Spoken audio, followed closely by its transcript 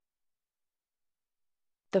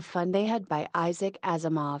The Fun They Had by Isaac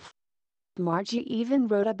Asimov. Margie even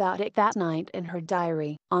wrote about it that night in her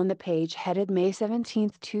diary. On the page headed May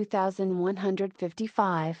 17,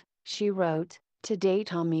 2155, she wrote, "Today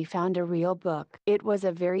Tommy found a real book." It was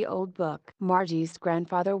a very old book. Margie's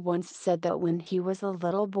grandfather once said that when he was a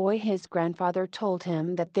little boy his grandfather told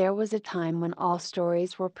him that there was a time when all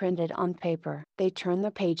stories were printed on paper. They turned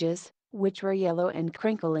the pages, which were yellow and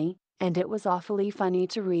crinkly, and it was awfully funny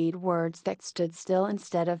to read words that stood still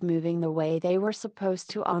instead of moving the way they were supposed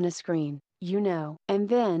to on a screen, you know. And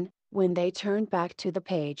then, when they turned back to the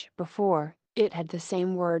page before, it had the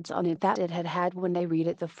same words on it that it had had when they read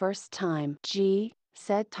it the first time. "Gee,"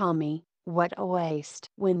 said Tommy, "what a waste."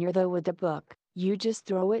 When you're through with the book, you just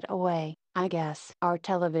throw it away, I guess. Our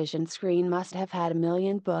television screen must have had a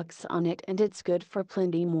million books on it and it's good for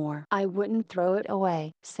plenty more. I wouldn't throw it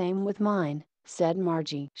away. Same with mine, said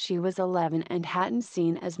Margie. She was 11 and hadn't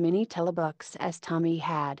seen as many telebooks as Tommy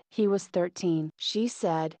had. He was 13. She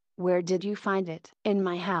said, "Where did you find it?" "In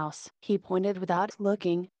my house." He pointed without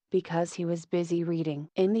looking, because he was busy reading.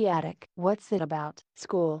 "In the attic." "What's it about?"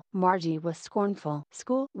 "School." Margie was scornful.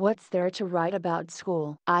 "School? What's there to write about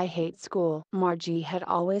school?" "I hate school." Margie had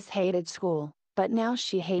always hated school, but now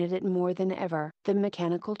she hated it more than ever. The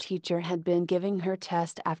mechanical teacher had been giving her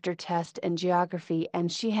test after test in geography and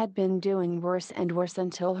she had been doing worse and worse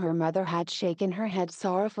until her mother had shaken her head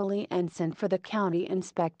sorrowfully and sent for the county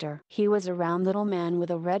inspector. He was a round little man with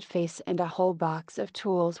a red face and a whole box of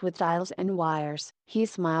tools with dials and wires. He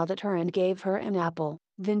smiled at her and gave her an apple,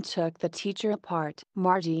 then took the teacher apart.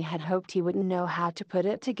 Margie had hoped he wouldn't know how to put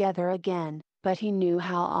it together again, but he knew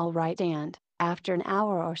how all right and, after an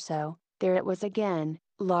hour or so, there it was again,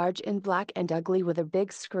 large and black and ugly with a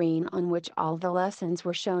big screen on which all the lessons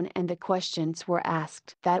were shown and the questions were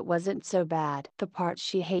asked. That wasn't so bad. The part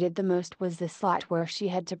she hated the most was the slot where she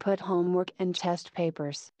had to put homework and test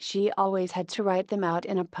papers. She always had to write them out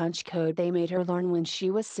in a punch code they made her learn when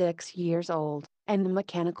she was 6 years old, and the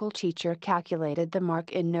mechanical teacher calculated the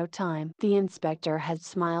mark in no time. The inspector had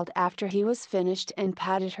smiled after he was finished and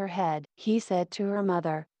patted her head. He said to her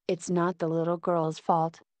mother, "It's not the little girl's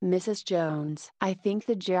fault, Mrs. Jones." "I think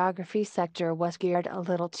the geography sector was geared a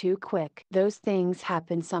little too quick." "Those things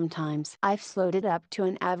happen sometimes. I've slowed it up to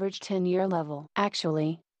an average 10-year level."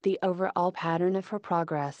 Actually, the overall pattern of her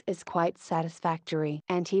progress is quite satisfactory.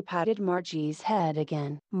 And he patted Margie's head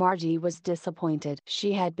again. Margie was disappointed.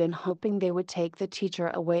 She had been hoping they would take the teacher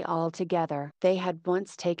away altogether. They had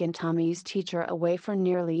once taken Tommy's teacher away for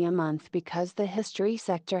nearly a month because the history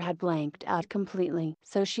sector had blanked out completely.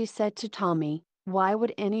 So she said to Tommy, "Why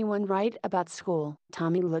would anyone write about school?"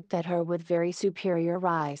 Tommy looked at her with very superior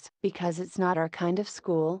eyes. "Because it's not our kind of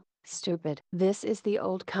school, stupid. This is the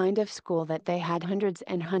old kind of school that they had hundreds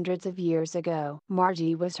and hundreds of years ago."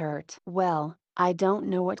 Margie was hurt. "Well, I don't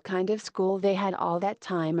know what kind of school they had all that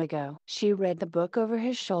time ago." She read the book over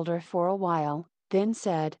his shoulder for a while, then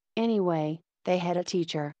said, "Anyway, they had a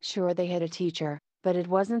teacher." "Sure, they had a teacher, but it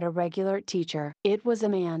wasn't a regular teacher. It was a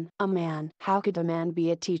man." "A man? How could a man be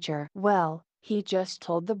a teacher?" "Well, he just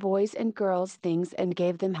told the boys and girls things and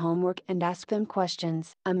gave them homework and asked them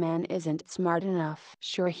questions." "A man isn't smart enough."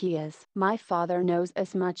 "Sure he is. My father knows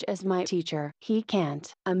as much as my teacher." "He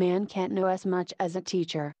can't." "A man can't know as much as a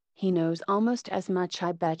teacher. He knows almost as much,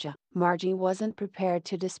 I betcha." Margie wasn't prepared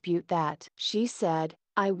to dispute that. She said,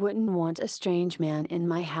 "I wouldn't want a strange man in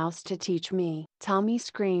my house to teach me." Tommy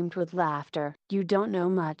screamed with laughter. "You don't know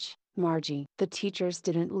much, Margie." The teachers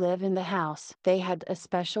didn't live in the house. They had a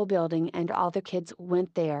special building and all the kids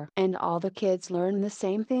went there. "And all the kids learn the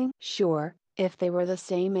same thing?" "Sure, if they were the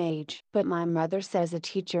same age. But my mother says a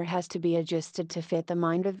teacher has to be adjusted to fit the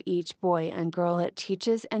mind of each boy and girl it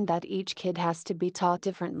teaches and that each kid has to be taught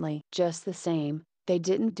differently." "Just the same, they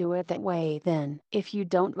didn't do it that way then." "If you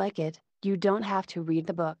don't like it, you don't have to read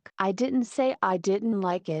the book." "I didn't say I didn't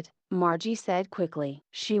like it," Margie said quickly.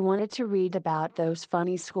 She wanted to read about those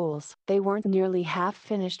funny schools. They weren't nearly half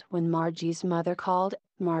finished when Margie's mother called,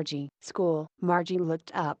 "Margie." "School." Margie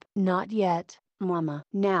looked up. "Not yet, Mama."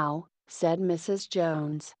 "Now," said Mrs.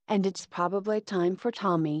 Jones. "And it's probably time for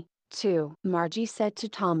Tommy, too." Margie said to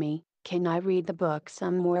Tommy, "Can I read the book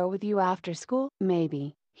somewhere with you after school?"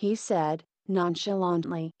 "Maybe," he said,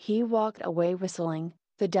 nonchalantly. He walked away whistling,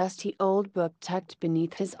 the dusty old book tucked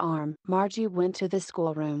beneath his arm. Margie went to the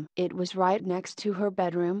schoolroom. It was right next to her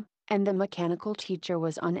bedroom, and the mechanical teacher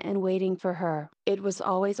was on and waiting for her. It was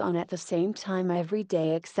always on at the same time every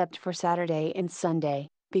day except for Saturday and Sunday,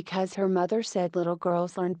 because her mother said little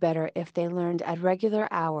girls learned better if they learned at regular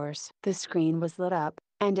hours. The screen was lit up,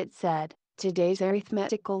 and it said, Today's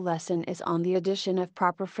arithmetical lesson is on the addition of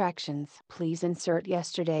proper fractions. Please insert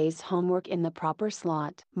yesterday's homework in the proper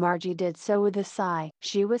slot. Margie did so with a sigh.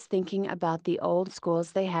 She was thinking about the old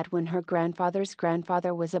schools they had when her grandfather's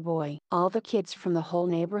grandfather was a boy. All the kids from the whole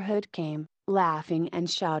neighborhood came, laughing and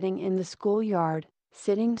shouting in the schoolyard,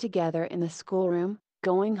 sitting together in the schoolroom,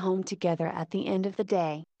 going home together at the end of the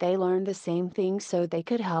day. They learned the same things so they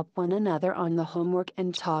could help one another on the homework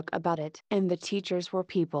and talk about it. And the teachers were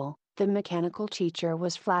people. The mechanical teacher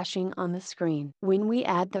was flashing on the screen. When we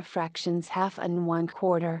add the fractions half and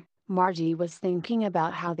 1/4, Margie was thinking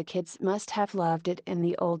about how the kids must have loved it in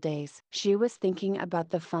the old days. She was thinking about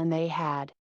the fun they had,